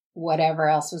whatever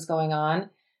else was going on.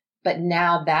 But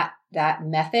now that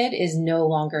method is no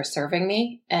longer serving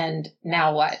me. And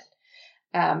now what?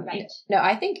 Right. No,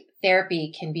 I think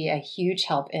therapy can be a huge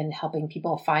help in helping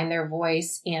people find their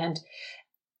voice. And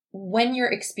when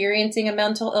you're experiencing a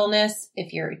mental illness,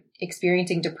 if you're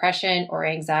experiencing depression or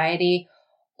anxiety,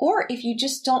 or if you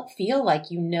just don't feel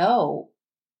like you know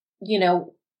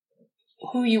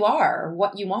who you are or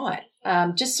what you want,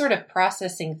 just sort of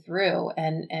processing through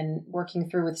and working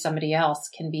through with somebody else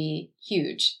can be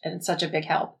huge and such a big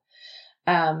help.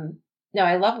 No,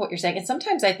 I love what you're saying. And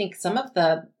sometimes I think some of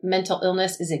the mental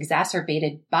illness is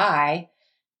exacerbated by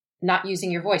not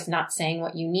using your voice, not saying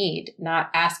what you need, not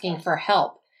asking for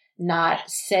help, not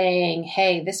saying,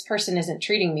 hey, this person isn't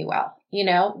treating me well,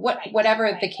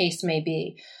 whatever the case may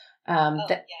be.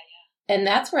 And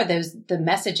that's where the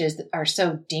messages are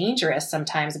so dangerous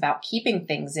sometimes about keeping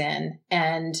things in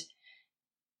and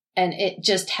it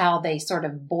just how they sort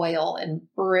of boil and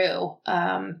brew.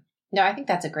 No, I think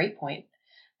that's a great point.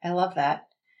 I love that.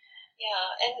 Yeah.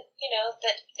 And,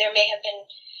 that there may have been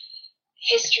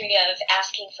history of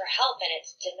asking for help and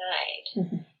it's denied.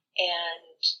 Mm-hmm.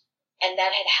 And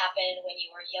that had happened when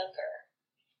you were younger.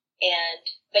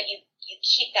 But you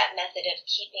keep that method of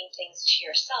keeping things to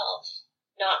yourself,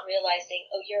 not realizing,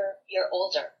 you're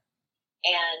older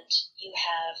and you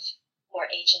have more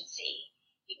agency.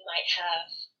 You might have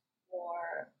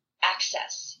more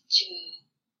access to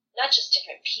not just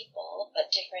different people,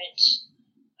 but different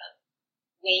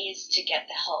ways to get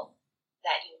the help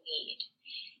that you need.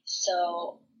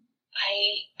 So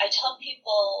I tell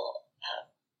people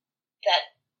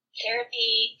that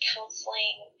therapy,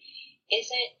 counseling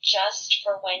isn't just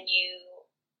for when you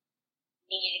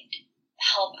need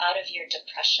help out of your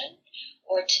depression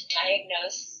or to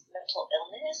diagnose mental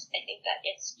illness. I think that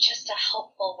it's just a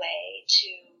helpful way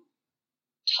to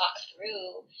talk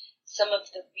through some of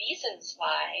the reasons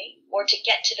why, or to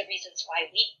get to the reasons why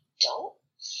we don't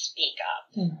speak up,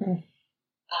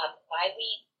 why we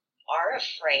are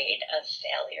afraid of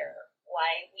failure,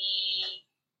 why we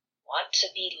want to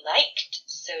be liked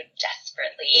so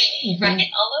desperately, right?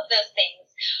 All of those things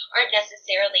aren't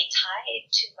necessarily tied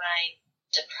to my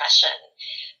depression,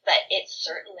 but it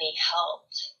certainly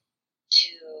helped to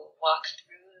walk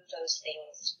through those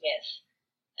things with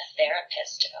a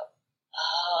therapist to go,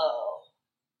 oh,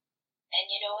 and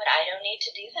you know what? I don't need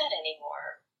to do that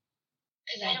anymore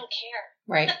because I don't care.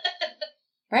 Right.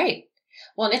 Right.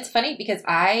 Well, and it's funny because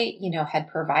I, had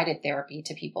provided therapy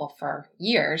to people for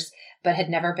years, but had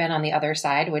never been on the other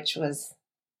side, which was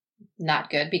not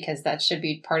good because that should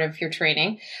be part of your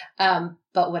training.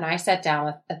 But when I sat down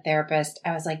with a therapist,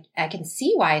 I was like, I can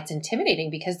see why it's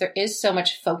intimidating because there is so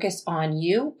much focus on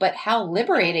you, but how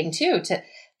liberating too,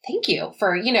 thank you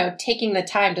for, taking the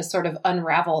time to sort of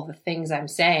unravel the things I'm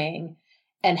saying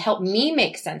and help me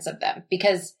make sense of them.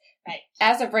 Because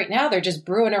as of right now, they're just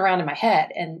brewing around in my head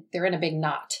and they're in a big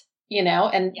knot,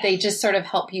 and they just sort of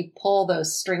help you pull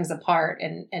those strings apart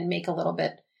and make a little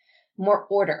bit more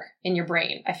order in your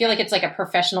brain. I feel like it's like a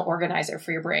professional organizer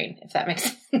for your brain, if that makes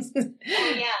sense. Oh, yeah,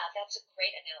 that's a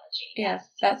great analogy. Yeah,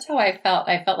 that's how I felt.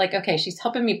 I felt like, okay, she's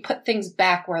helping me put things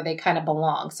back where they kind of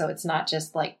belong. So it's not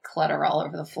just like clutter all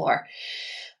over the floor.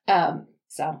 No,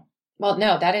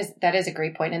 that is a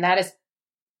great point. And that is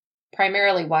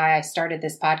primarily why I started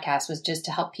this podcast, was just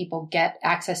to help people get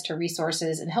access to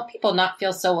resources and help people not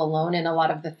feel so alone in a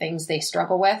lot of the things they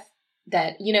struggle with.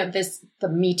 That, the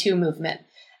Me Too movement,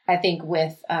 I think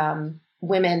with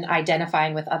women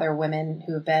identifying with other women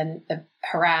who've been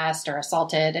harassed or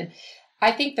assaulted. And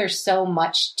I think there's so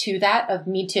much to that of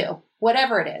Me Too,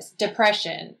 whatever it is,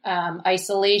 depression,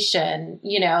 isolation,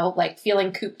 like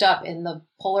feeling cooped up in the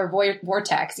polar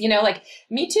vortex, like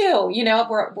Me Too,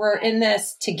 we're in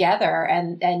this together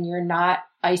and you're not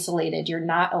isolated. You're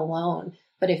not alone.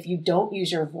 But if you don't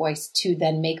use your voice to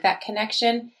then make that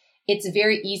connection, it's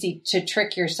very easy to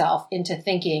trick yourself into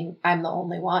thinking I'm the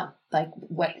only one. Like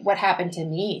what happened to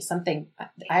me? Something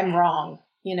I'm wrong,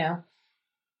 Yeah.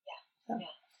 So.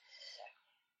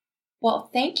 Well,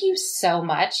 thank you so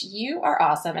much. You are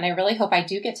awesome. And I really hope I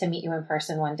do get to meet you in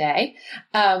person one day.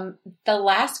 The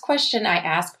last question I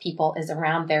ask people is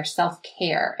around their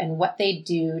self-care and what they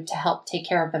do to help take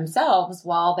care of themselves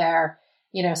while they're,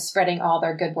 spreading all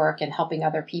their good work and helping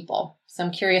other people. So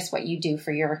I'm curious what you do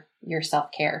for your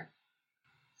self-care.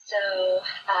 So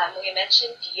we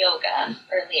mentioned yoga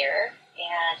earlier,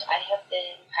 and I have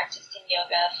been practicing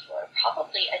yoga for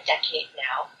probably a decade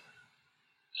now.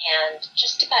 And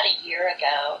just about a year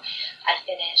ago, I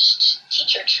finished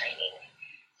teacher training.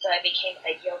 So I became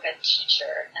a yoga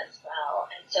teacher as well.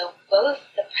 And so both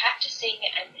the practicing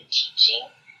and the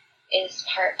teaching is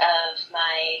part of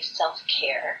my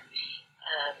self-care.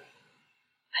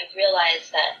 I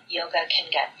realize that yoga can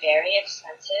get very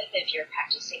expensive if you're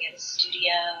practicing at a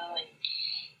studio and,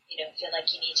 feel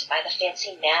like you need to buy the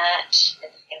fancy mat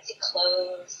and the fancy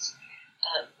clothes.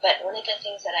 But one of the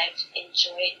things that I've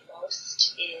enjoyed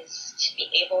most is to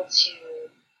be able to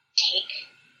take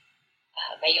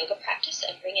my yoga practice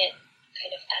and bring it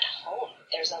kind of at home.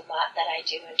 There's a lot that I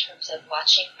do in terms of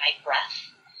watching my breath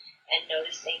and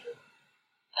noticing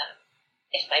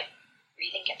if my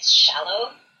breathing gets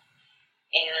shallow,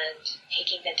 and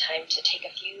taking the time to take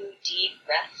a few deep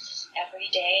breaths every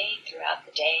day throughout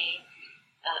the day.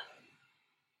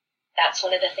 That's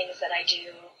one of the things that I do.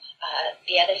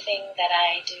 The other thing that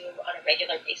I do on a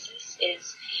regular basis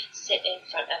is sit in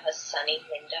front of a sunny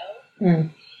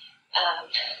window.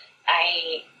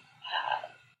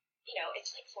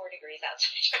 It's like 4 degrees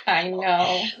outside. I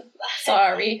know.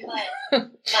 Sorry. But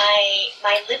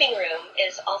my living room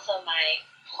is also my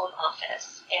home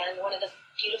office, and one of the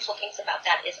beautiful things about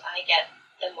that is I get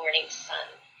the morning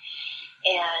sun,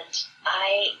 and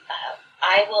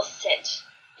I will sit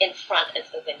in front of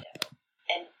the window,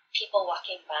 and people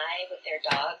walking by with their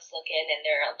dogs look in, and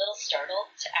they're a little startled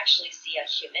to actually see a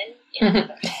human in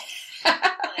another house.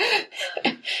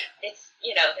 It's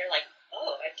they're like,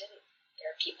 oh, there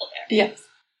are people there. Yes.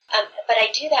 But I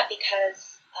do that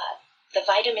because the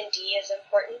vitamin D is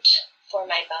important for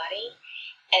my body.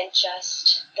 And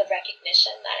just the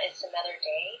recognition that it's another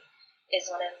day is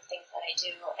one of the things that I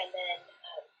do. And then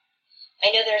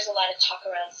I know there's a lot of talk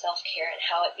around self-care and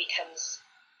how it becomes,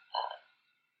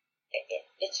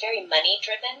 it's very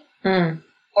money-driven,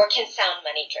 or can sound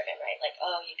money-driven, right? Like,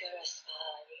 oh, you go to a spa,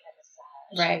 you have a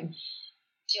massage, right?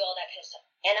 Do all that kind of stuff.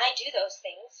 And I do those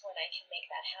things when I can make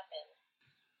that happen.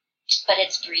 But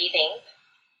it's breathing.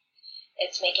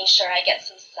 It's making sure I get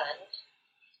some sun.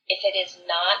 If it is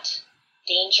not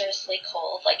dangerously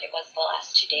cold like it was the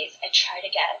last 2 days, I try to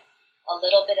get a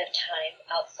little bit of time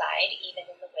outside, even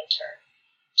in the winter,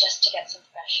 just to get some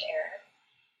fresh air.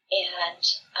 And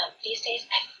these days,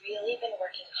 I've really been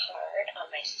working hard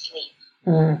on my sleep.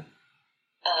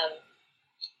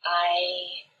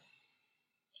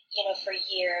 For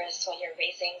years, when you're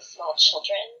raising small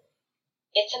children,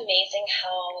 it's amazing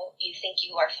how you think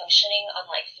you are functioning on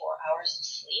like 4 hours of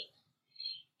sleep.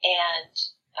 And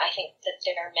I think that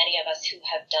there are many of us who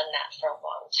have done that for a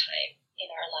long time in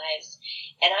our lives.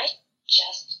 And I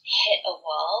just hit a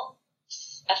wall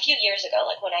a few years ago.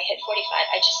 Like when I hit 45,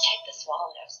 I just hit this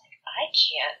wall and I was like, I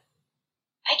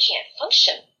can't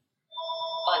function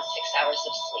on 6 hours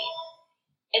of sleep.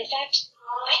 In fact,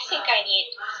 I think I need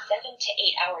 7 to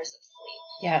 8 hours of sleep.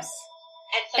 Yes.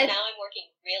 And so now I'm working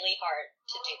really hard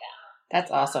to do that.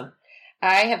 That's awesome.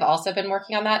 I have also been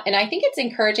working on that. And I think it's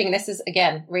encouraging. This is,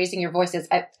 again, raising your voices.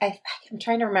 I'm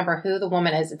trying to remember who the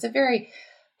woman is. It's a very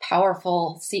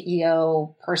powerful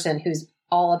CEO person who's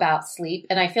all about sleep.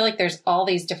 And I feel like there's all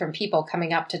these different people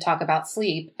coming up to talk about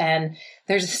sleep. And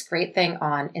there's this great thing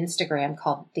on Instagram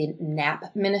called the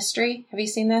Nap Ministry. Have you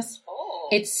seen this? Oh,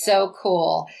 it's so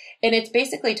cool. And it's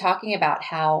basically talking about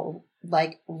how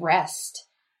like rest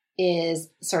is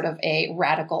sort of a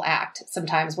radical act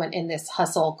sometimes when in this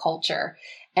hustle culture.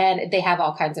 And they have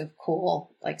all kinds of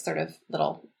cool, like sort of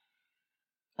little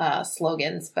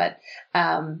slogans, but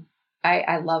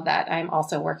I love that. I'm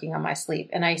also working on my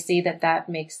sleep, and I see that that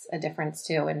makes a difference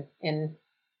too in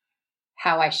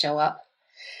how I show up.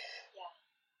 Yeah.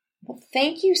 Well,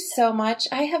 thank you so much.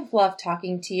 I have loved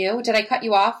talking to you. Did I cut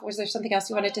you off? Was there something else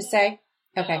you wanted to say?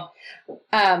 Okay.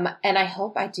 And I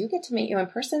hope I do get to meet you in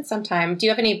person sometime. Do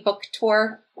you have any book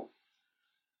tour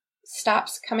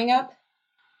stops coming up?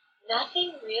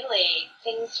 Nothing really.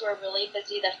 Things were really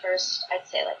busy the first, I'd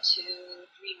say, like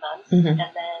 2-3 months, Mm-hmm. and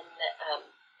then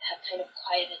have kind of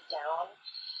quieted down.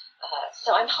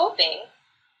 So I'm hoping.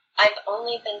 I've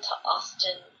only been to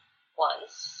Austin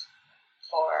once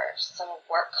for some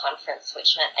work conference,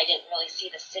 which meant I didn't really see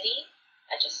the city.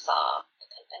 I just saw the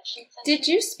convention center. Did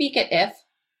you speak at IF?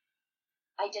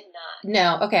 I did not.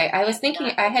 No. Okay. I was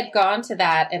thinking I had gone to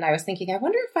that, and I was thinking, I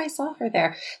wonder if I saw her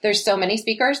there. There's so many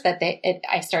speakers that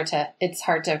it's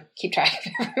hard to keep track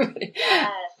of everybody.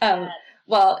 Yes, yes.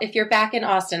 Well, if you're back in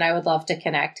Austin, I would love to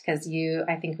connect because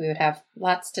I think we would have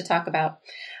lots to talk about.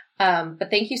 But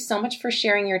thank you so much for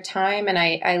sharing your time. And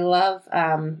I love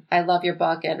your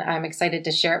book, and I'm excited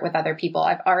to share it with other people.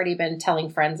 I've already been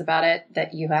telling friends about it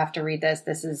that you have to read this.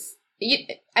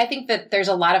 I think that there's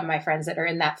a lot of my friends that are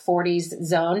in that 40s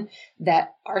zone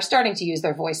that are starting to use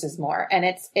their voices more. And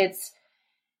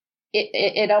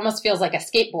it almost feels like a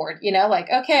skateboard,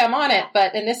 like, okay, I'm on it,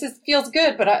 and this feels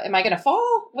good, but am I going to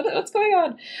fall? What's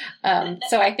going on?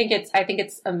 So I think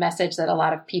it's a message that a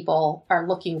lot of people are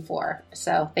looking for.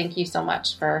 So thank you so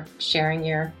much for sharing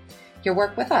your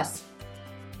work with us.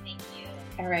 Thank you.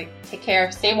 All right. Take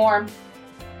care. Stay warm.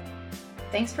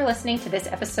 Thanks for listening to this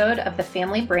episode of The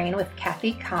Family Brain with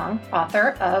Kathy Khang,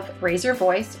 author of Raise Your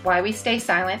Voice, Why We Stay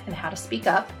Silent and How to Speak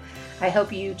Up. I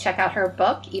hope you check out her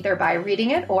book either by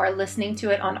reading it or listening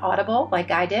to it on Audible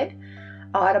like I did.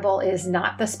 Audible is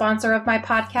not the sponsor of my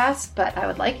podcast, but I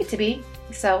would like it to be.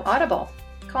 So Audible,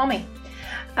 call me.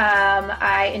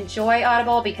 I enjoy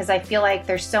Audible because I feel like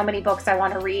there's so many books I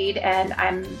want to read, and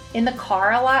I'm in the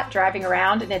car a lot driving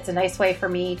around, and it's a nice way for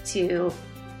me to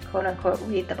quote unquote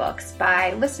read the books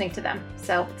by listening to them.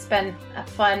 So it's been a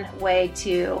fun way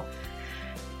to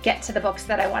get to the books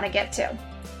that I want to get to.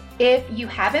 If you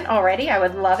haven't already, I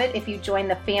would love it if you join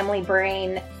the Family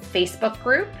Brain Facebook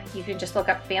group. You can just look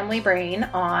up Family Brain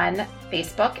on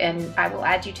Facebook and I will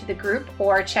add you to the group,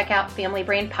 or check out Family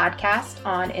Brain Podcast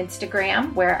on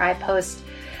Instagram, where I post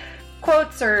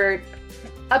quotes or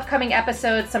upcoming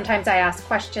episodes. Sometimes I ask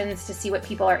questions to see what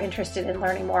people are interested in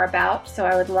learning more about. So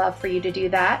I would love for you to do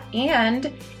that.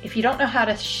 And if you don't know how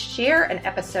to share an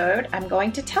episode, I'm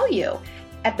going to tell you.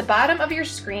 At the bottom of your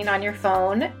screen on your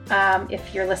phone,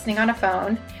 if you're listening on a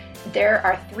phone, there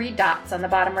are 3 dots on the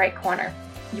bottom right corner.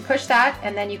 You push that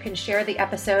and then you can share the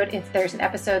episode if there's an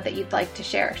episode that you'd like to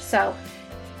share. So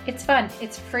it's fun.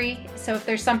 It's free. So if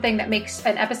there's something that makes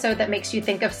an episode that makes you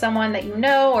think of someone that you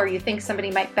know, or you think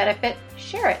somebody might benefit,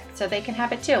 share it so they can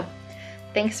have it too.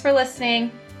 Thanks for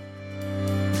listening.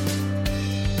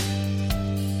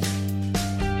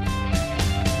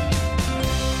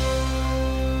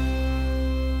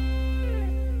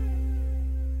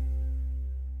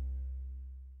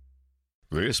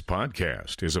 This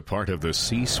podcast is a part of the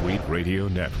C-Suite Radio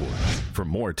Network. For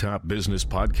more top business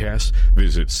podcasts,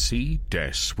 visit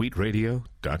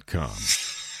c-suiteradio.com.